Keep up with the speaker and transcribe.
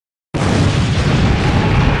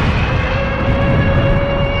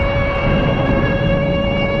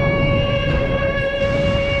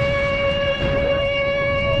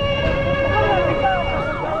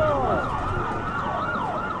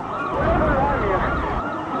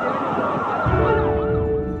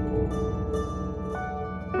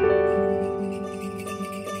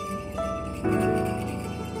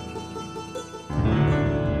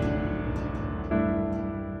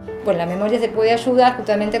con la memoria se puede ayudar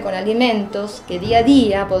justamente con alimentos que día a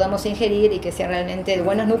día podamos ingerir y que sean realmente de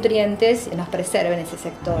buenos nutrientes y nos preserven ese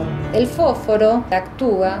sector. El fósforo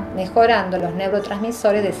actúa mejorando los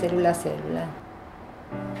neurotransmisores de célula a célula.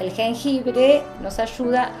 El jengibre nos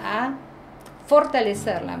ayuda a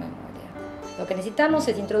fortalecer la memoria. Lo que necesitamos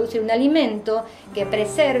es introducir un alimento que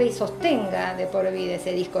preserve y sostenga de por vida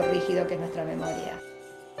ese disco rígido que es nuestra memoria.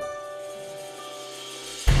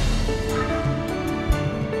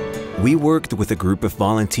 We worked with a group of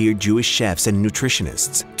volunteer Jewish chefs and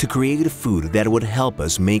nutritionists to create a food that would help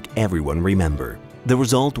us make everyone remember. The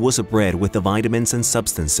result was a bread with the vitamins and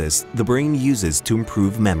substances the brain uses to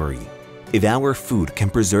improve memory. If our food can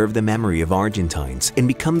preserve the memory of Argentines and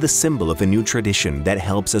become the symbol of a new tradition that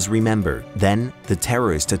helps us remember, then the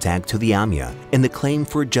terrorist attack to the AMIA and the claim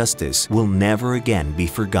for justice will never again be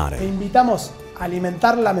forgotten. Te invitamos a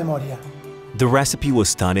alimentar la memoria. The recipe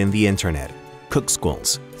was taught in the internet, cook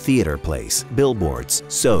schools, theater plays, billboards,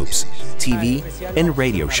 soaps, TV, and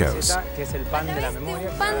radio shows.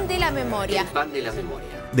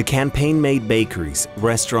 The campaign made bakeries,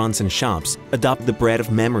 restaurants, and shops adopt the bread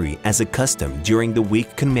of memory as a custom during the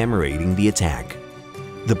week commemorating the attack.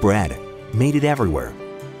 The bread made it everywhere.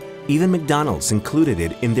 Even McDonald's included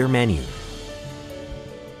it in their menu.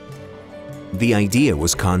 The idea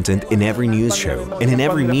was content in every news show and in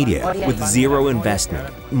every media with zero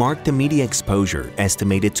investment, marked the media exposure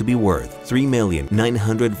estimated to be worth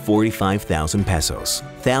 3,945,000 pesos.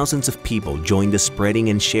 Thousands of people joined the spreading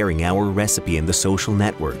and sharing our recipe in the social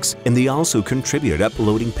networks, and they also contributed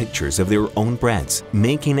uploading pictures of their own breads,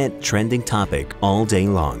 making it trending topic all day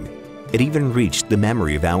long. It even reached the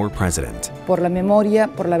memory of our president, por la memoria,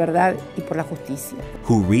 por la verdad y por la justicia,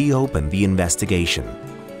 who reopened the investigation.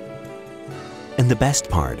 And the best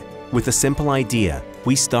part, with a simple idea,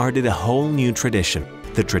 we started a whole new tradition,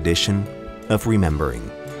 the tradition of remembering.